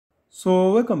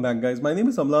So welcome back guys, my name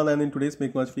is Amlan and in today's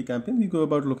Make Much Free campaign we go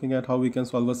about looking at how we can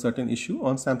solve a certain issue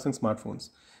on Samsung smartphones.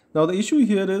 Now the issue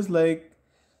here is like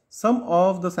some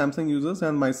of the Samsung users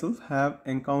and myself have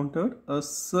encountered a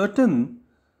certain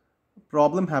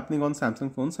problem happening on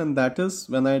Samsung phones, and that is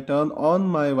when I turn on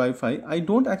my Wi-Fi, I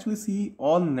don't actually see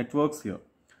all networks here.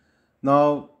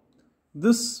 Now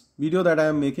this video that I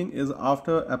am making is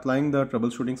after applying the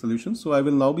troubleshooting solution. So I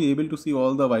will now be able to see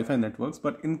all the Wi-Fi networks.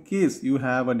 But in case you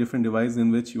have a different device in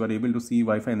which you are able to see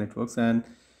Wi-Fi networks and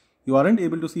you aren't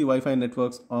able to see Wi-Fi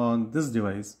networks on this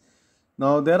device,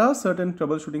 now there are certain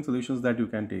troubleshooting solutions that you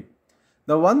can take.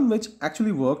 The one which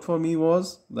actually worked for me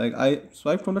was like I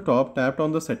swiped from the top, tapped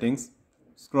on the settings,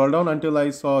 scrolled down until I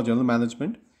saw general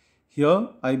management. Here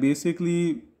I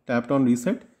basically tapped on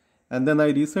reset and then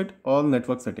I reset all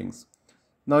network settings.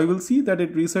 Now you will see that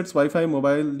it resets Wi-Fi,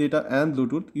 mobile data and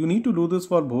Bluetooth. You need to do this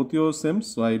for both your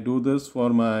SIMs. So I do this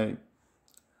for my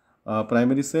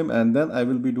primary SIM and then I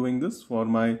will be doing this for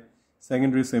my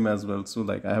secondary SIM as well. So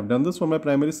like I have done this for my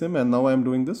primary SIM and now I am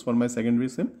doing this for my secondary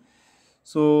SIM.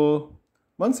 So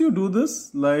once you do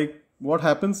this, like what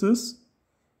happens is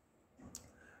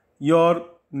your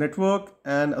network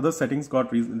and other settings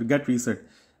get reset.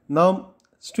 Now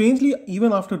strangely,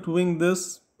 even after doing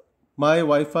this, my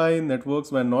Wi-Fi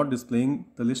networks were not displaying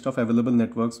the list of available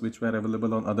networks which were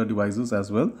available on other devices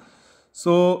as well.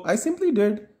 So I simply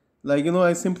did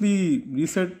I simply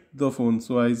reset the phone.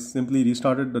 So I simply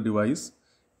restarted the device,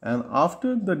 and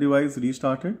after the device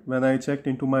restarted, when I checked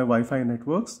into my Wi-Fi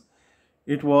networks,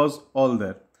 it was all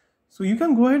there. So you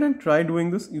can go ahead and try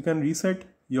doing this. You can reset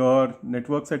your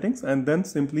network settings and then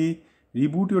simply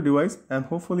reboot your device and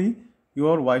hopefully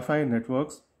your Wi-Fi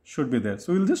networks should be there.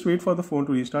 So we'll just wait for the phone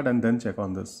to restart and then check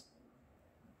on this.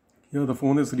 Here the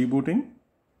phone is rebooting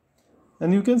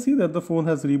and you can see that the phone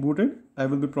has rebooted. I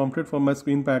will be prompted for my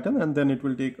screen pattern and then it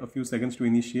will take a few seconds to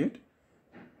initiate,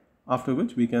 after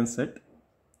which we can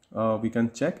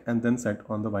check and then set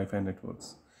on the Wi-Fi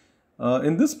networks.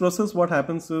 In this process what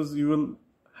happens is you will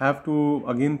have to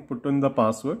again put in the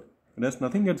password. Rest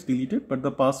nothing gets deleted, but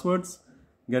the passwords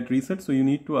get reset, so you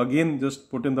need to again just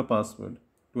put in the password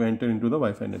to enter into the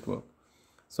Wi-Fi network.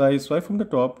 So I swipe from the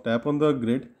top, tap on the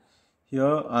grid.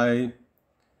 Here I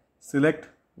select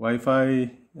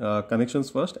Wi-Fi connections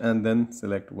first and then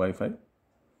select Wi-Fi.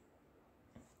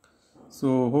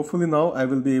 So hopefully now I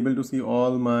will be able to see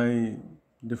all my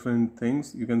different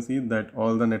things. You can see that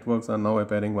all the networks are now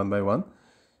appearing one by one.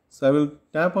 So I will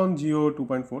tap on Geo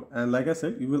 2.4 and like I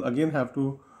said, you will again have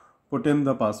to put in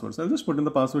the password. So I'll just put in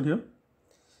the password here.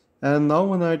 And now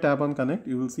when I tap on connect,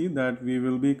 you will see that we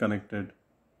will be connected.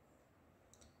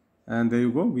 And there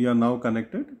you go, we are now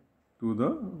connected to the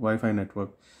Wi-Fi network.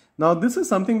 Now this is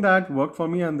something that worked for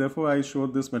me and therefore I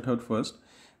showed this method first.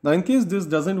 Now in case this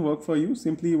doesn't work for you,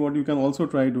 simply what you can also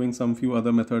try doing some few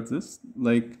other methods is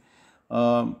like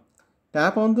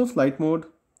tap on the flight mode.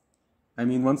 I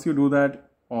mean, once you do that,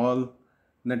 all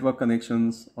network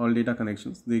connections, all data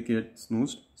connections, they get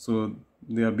snoozed. So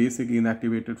they are basically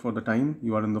inactivated for the time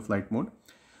you are in the flight mode.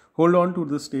 Hold on to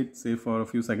this state, say for a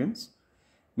few seconds.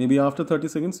 Maybe after 30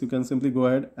 seconds, you can simply go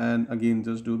ahead and again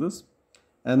just do this.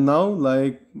 And now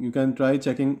like you can try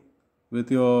checking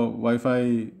with your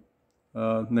Wi-Fi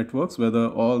networks whether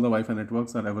all the Wi-Fi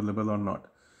networks are available or not.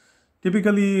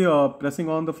 Typically pressing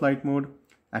on the flight mode,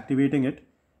 activating it,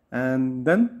 and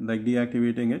then like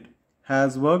deactivating it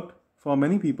has worked for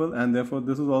many people, and therefore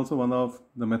this is also one of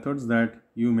the methods that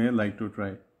you may like to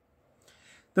try.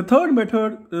 The third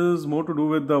method is more to do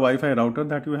with the Wi-Fi router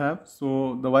that you have.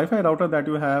 So the Wi-Fi router that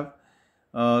you have,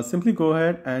 simply go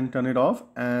ahead and turn it off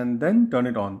and then turn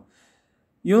it on.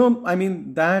 I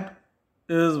mean, that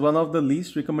is one of the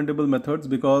least recommendable methods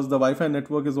because the Wi-Fi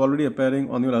network is already appearing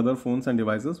on your other phones and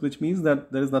devices, which means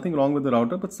that there is nothing wrong with the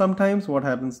router. But sometimes what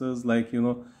happens is like,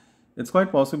 it's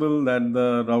quite possible that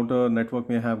the router network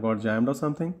may have got jammed or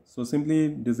something. So simply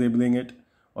disabling it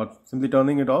or simply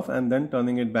turning it off and then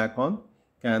turning it back on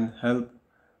can help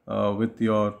with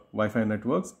your Wi-Fi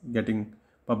networks getting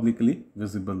publicly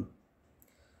visible.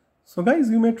 So guys,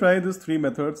 you may try these three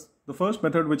methods. The first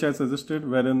method which I suggested,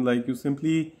 wherein like you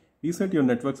simply reset your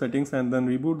network settings and then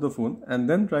reboot the phone and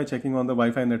then try checking on the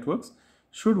Wi-Fi networks,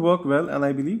 should work well, and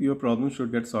I believe your problem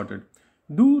should get sorted.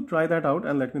 Do try that out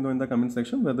and let me know in the comment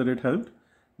section whether it helped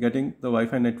getting the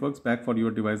Wi-Fi networks back for your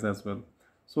device as well.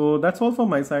 So that's all from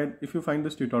my side. If you find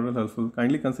this tutorial helpful,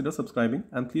 kindly consider subscribing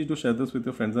and please do share this with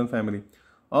your friends and family.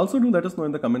 Also do let us know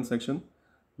in the comment section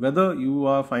whether you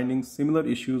are finding similar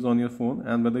issues on your phone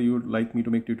and whether you would like me to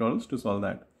make tutorials to solve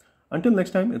that. Until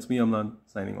next time, it's me Amlan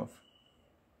signing off.